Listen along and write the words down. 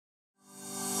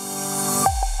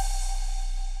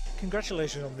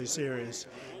Congratulations on this series.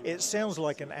 It sounds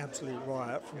like an absolute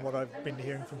riot from what I've been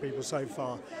hearing from people so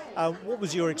far. What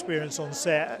was your experience on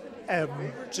set,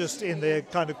 just in the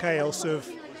kind of chaos of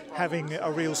having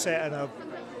a real set and a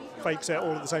fake set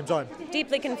all at the same time?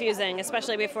 Deeply confusing,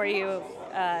 especially before you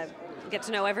get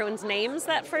to know everyone's names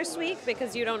that first week,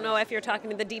 because you don't know if you're talking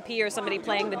to the DP or somebody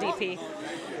playing the DP.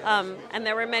 And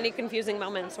there were many confusing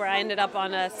moments where I ended up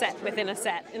on a set within a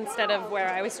set instead of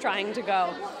where I was trying to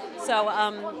go.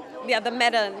 So yeah, the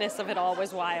meta-ness of it all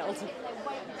was wild.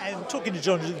 And talking to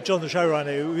John the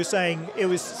showrunner, he was saying it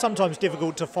was sometimes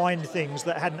difficult to find things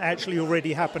that hadn't actually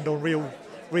already happened on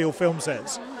real film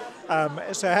sets.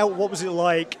 So what was it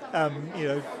like,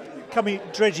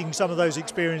 dredging some of those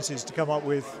experiences to come up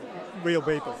with real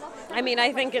people? I mean,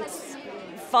 I think it's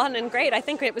fun and great. I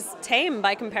think it was tame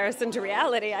by comparison to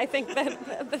reality. I think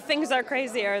that the things are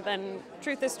crazier than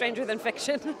truth is stranger than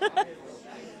fiction.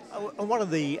 And one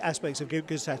of the aspects of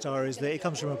good satire is that it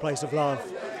comes from a place of love.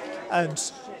 And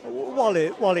while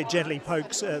it gently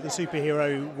pokes at the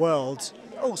superhero world,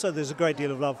 also there's a great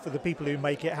deal of love for the people who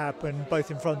make it happen,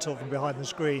 both in front of and behind the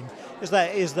screen. Is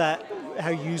that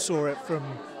how you saw it from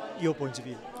your point of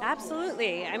view?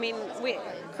 Absolutely. I mean,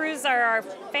 crews are our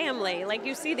family. Like,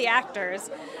 you see the actors,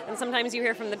 and sometimes you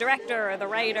hear from the director or the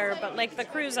writer, but like the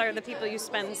crews are the people you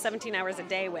spend 17 hours a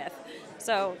day with.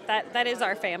 So that is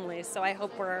our family. So I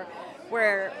hope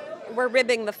we're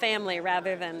ribbing the family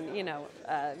rather than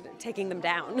taking them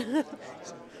down.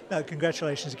 No,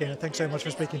 congratulations again, and thanks so much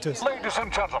for speaking to us. Ladies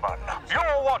and gentlemen,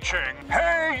 you're watching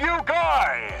Hey You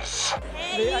Guys!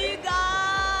 Hey, you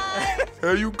guys!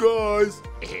 Hey, you guys!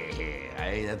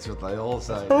 Hey, that's what they all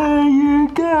say. Hey, you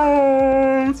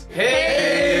guys!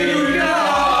 Hey, you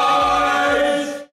guys!